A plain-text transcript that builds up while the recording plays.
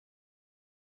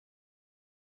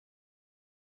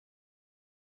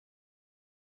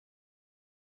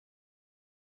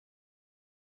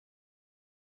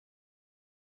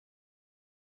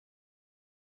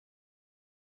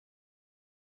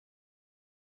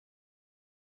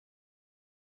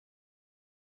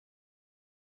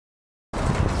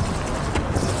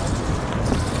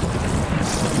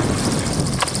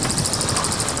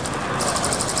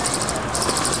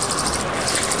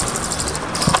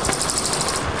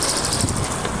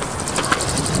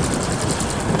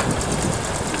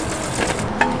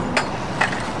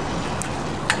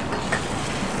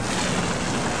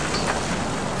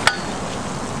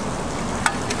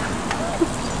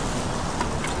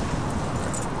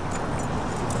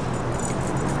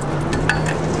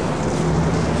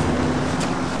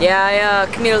Yeah,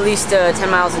 I commute at least 10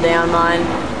 miles a day on mine.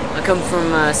 I come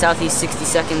from southeast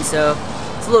 62nd, so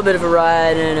it's a little bit of a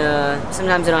ride, and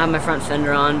sometimes I don't have my front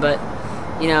fender on, but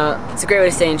you know, it's a great way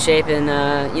to stay in shape, and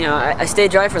you know, I stay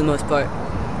dry for the most part.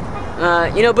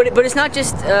 You know, but it's not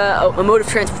just a mode of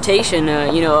transportation.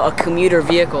 You know, a commuter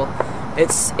vehicle.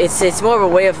 It's more of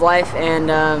a way of life, and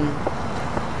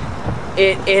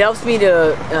it helps me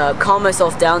to calm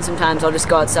myself down. Sometimes I'll just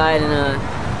go outside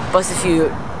and bust a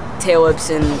few tail whips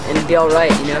and be all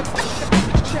right. You know.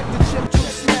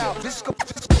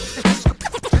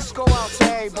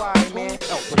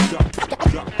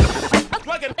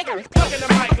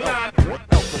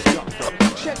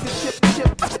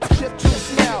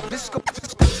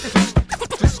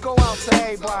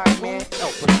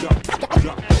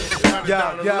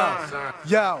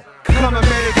 Yo, come and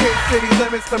mitigate city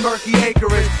limits to murky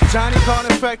acreage. Johnny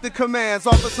can't effect the commands,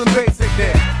 offer some basic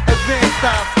there. Advanced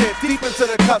style skits, deep into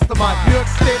the customized New York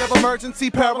state of emergency,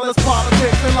 perilous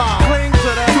politics and lies. Cling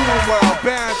to the human world,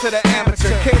 barren to the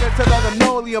amateur. Cater to the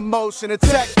linoleum motion,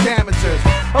 attack damagers.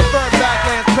 A third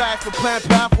backlands packed with plant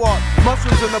pathwalk.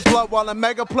 Mushrooms in the blood while a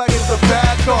megaplex is a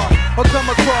bad thought. Or come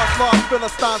across lost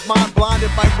Philistines, mind blinded.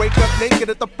 Might wake up naked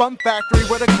at the fun factory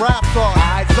where the graphs are.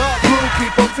 Eyes up, blue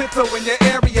people tiptoe in your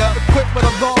area. Equipped with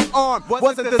a long arm,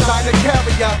 wasn't designed to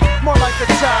carry ya. More like a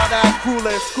child at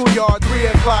cruelest schoolyard, 3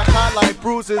 o'clock. Highlight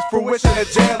bruises, fruition of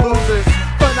jail losers.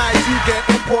 For nights you get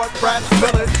import brats,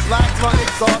 village. Black drunk,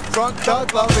 exhaust, drunk,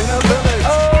 thug love in a village.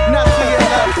 Now to your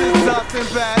left is dust and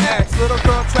bad acts. Little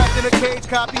girl trapped in a cage,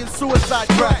 copying suicide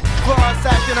track. Claws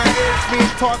acting her age,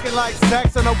 means talking like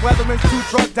sex. And the weatherman's too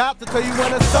drugged out to tell you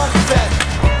when the sun sets.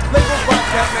 Labels by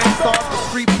Catman stars for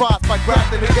street props by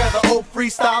grafting together old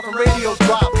freestyles and radio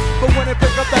drops. But when they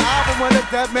pick up the album when the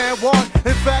dead man walks,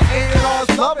 in fact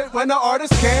A&Rs love it when the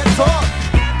artist can't talk.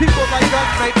 People like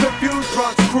us make confused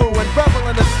drunks crew and revel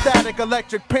in the static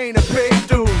electric pain and paid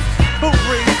dues. Who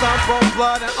breathes unborn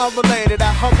blood and unrelated? I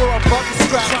hover above the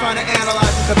scrap trying to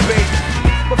analyze and debate.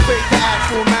 But fake the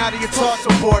actual matter, your thoughts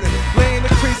supported. Laying the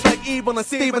crease like evil and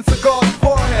Steven Seagal's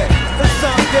forehead. And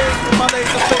some days with my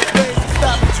laser face laser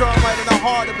stop the drum right in the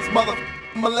heart of his mother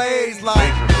malaise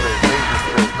like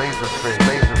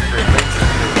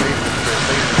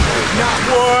Not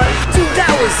what? Dude, that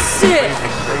was sick!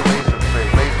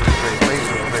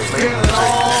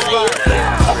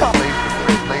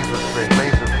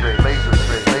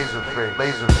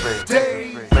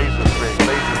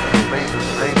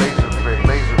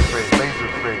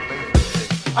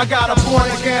 I got a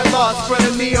born again lust for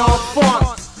the neon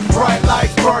font. Bright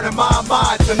lights burning my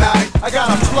mind tonight. I got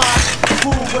a plot,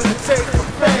 fool with a taste for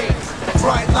fame.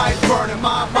 Bright lights burning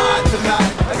my mind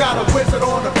tonight. I got a wizard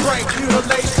on the break,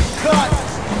 mutilation cut.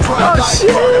 Bright lights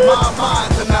burning my mind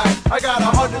tonight. I got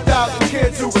 100,000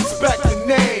 kids who respect the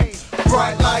name.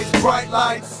 Bright lights, bright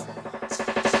lights.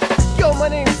 Yo, my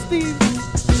name's Steve.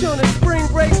 Chillin' at spring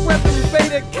break, reppin'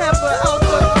 Beta Kappa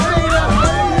Alpha Beta. You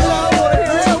know, I wanna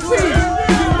hear LP.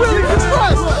 Really good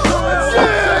bus.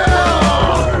 Yeah!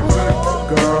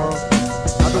 Girl,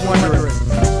 I've been wondering.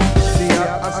 See,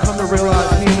 I've come to realize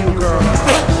me and you, girl.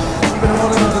 Even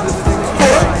holding on to this thing is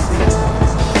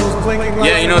those blinking lights.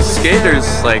 Yeah, you know, skaters,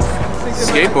 like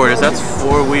skateboarders, that's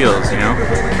 4 wheels, you know?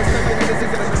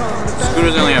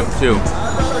 Scooters only have 2.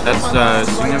 That's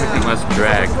significantly less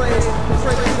drag.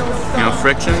 You know,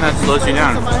 friction, that slows you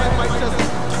down.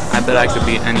 I bet I could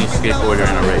beat any skateboarder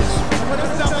in a race.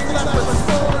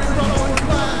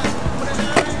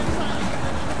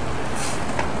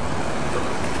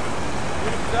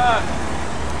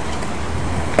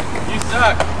 You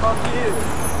suck. Fuck you.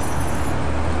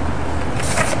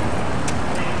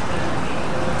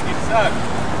 You suck.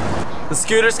 The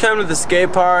scooters come to the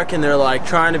skate park and they're like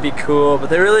trying to be cool, but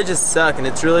they really just suck, and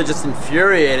it's really just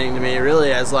infuriating to me,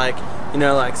 really, as like, you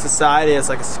know, like society as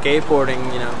like a skateboarding,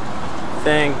 you know,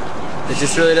 thing. It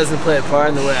just really doesn't play a part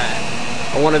in the way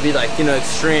I want to be, like, you know,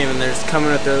 extreme, and they're just coming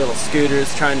with their little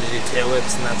scooters trying to do tail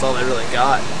whips, and that's all they really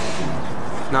got.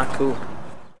 Not cool.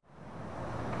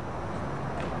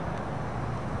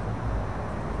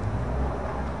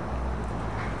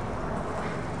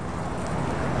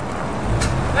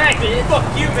 Hey, man, fuck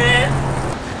you, man!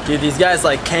 Dude, these guys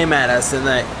like came at us and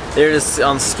they're just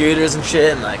on scooters and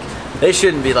shit, and like they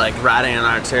shouldn't be like riding on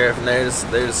our turf, and they're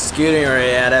just scooting right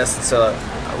at us. And so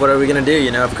what are we gonna do?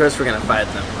 You know, of course we're gonna fight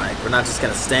them. Like, we're not just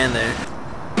gonna stand there.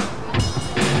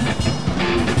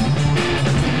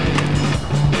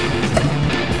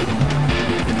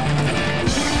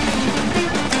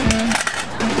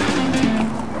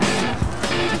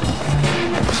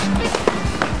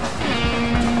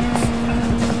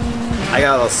 I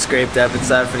got all scraped up and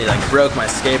stuff, and he like broke my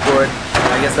skateboard.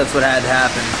 I guess that's what had to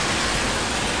happen.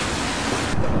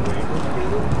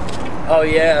 Oh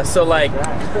yeah, so like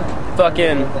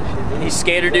fucking these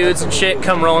skater dudes and shit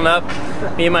come rolling up.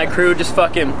 Me and my crew just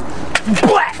fucking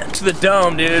to the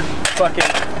dome, dude. Fucking,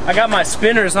 I got my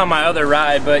spinners on my other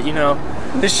ride, but you know,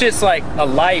 this shit's like a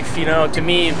life, you know, to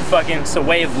me. Fucking, it's a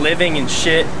way of living and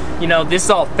shit. You know, this is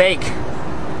all fake,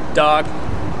 dog.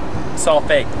 It's all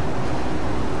fake.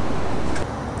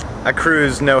 I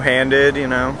cruise no-handed, you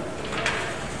know.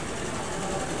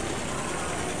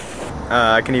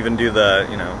 I can even do the,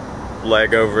 you know,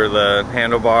 leg over the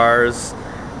handlebars.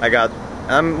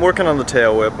 I'm working on the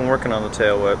tail whip.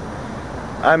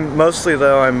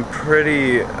 I'm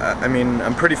pretty,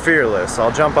 I'm pretty fearless.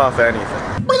 I'll jump off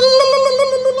anything.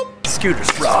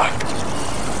 Scooters rock.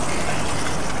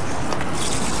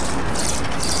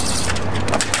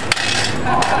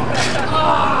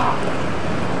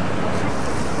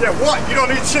 Yeah, what? You don't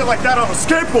need shit like that on a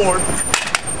skateboard.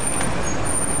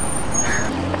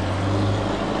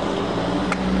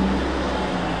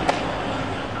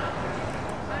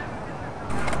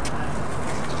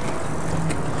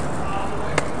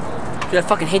 Dude, I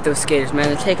fucking hate those skaters, man.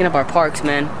 They're taking up our parks,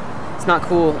 man. It's not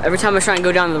cool. Every time I try and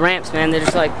go down the ramps, man, they're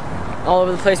just like all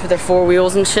over the place with their 4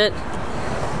 wheels and shit. I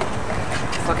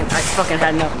fucking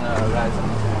had enough.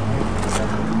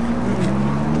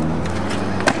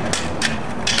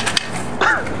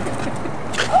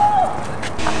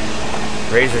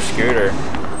 Razor scooter.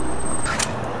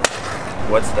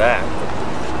 What's that?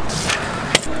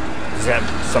 Does that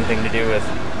have something to do with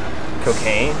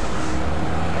cocaine?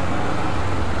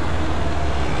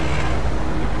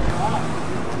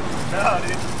 No,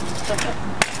 dude.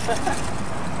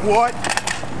 What?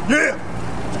 Yeah!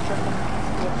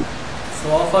 So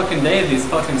all fucking day, these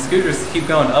fucking scooters keep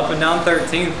going up and down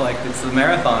 13th like it's a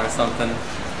marathon or something.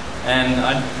 And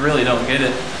I really don't get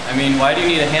it. I mean, why do you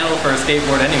need a handle for a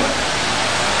skateboard anyway?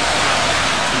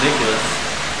 It's ridiculous.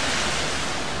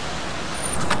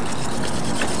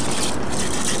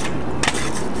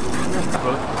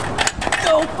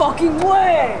 No fucking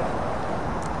way!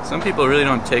 Some people really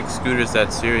don't take scooters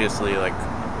that seriously. Like,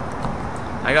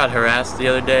 I got harassed the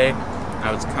other day.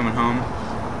 I was coming home.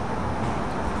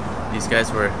 These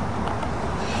guys were...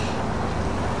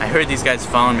 I heard these guys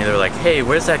following me. They were like, hey,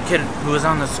 where's that kid who was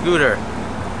on the scooter?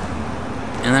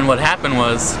 And then what happened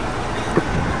was,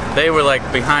 they were like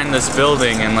behind this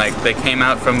building and like they came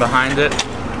out from behind it.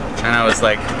 And I was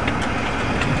like...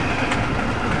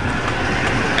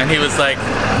 And he was like,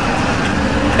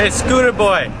 hey, scooter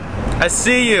boy, I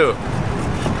see you.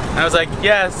 I was like,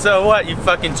 yeah, so what, you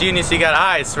fucking genius, you got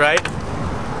eyes, right?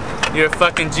 You're a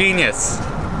fucking genius.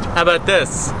 How about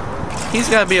this? He's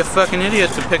gotta be a fucking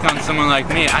idiot to pick on someone like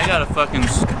me. I got a fucking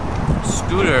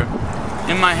scooter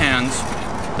in my hands.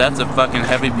 That's a fucking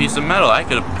heavy piece of metal. I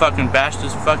could have fucking bashed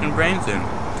his fucking brains in.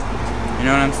 You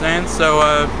know what I'm saying? So,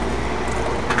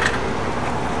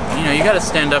 you know, you gotta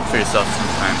stand up for yourself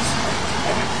sometimes.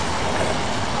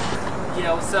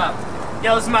 Yeah, what's up?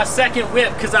 Yo, this is my second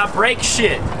whip because I break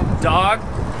shit, dog.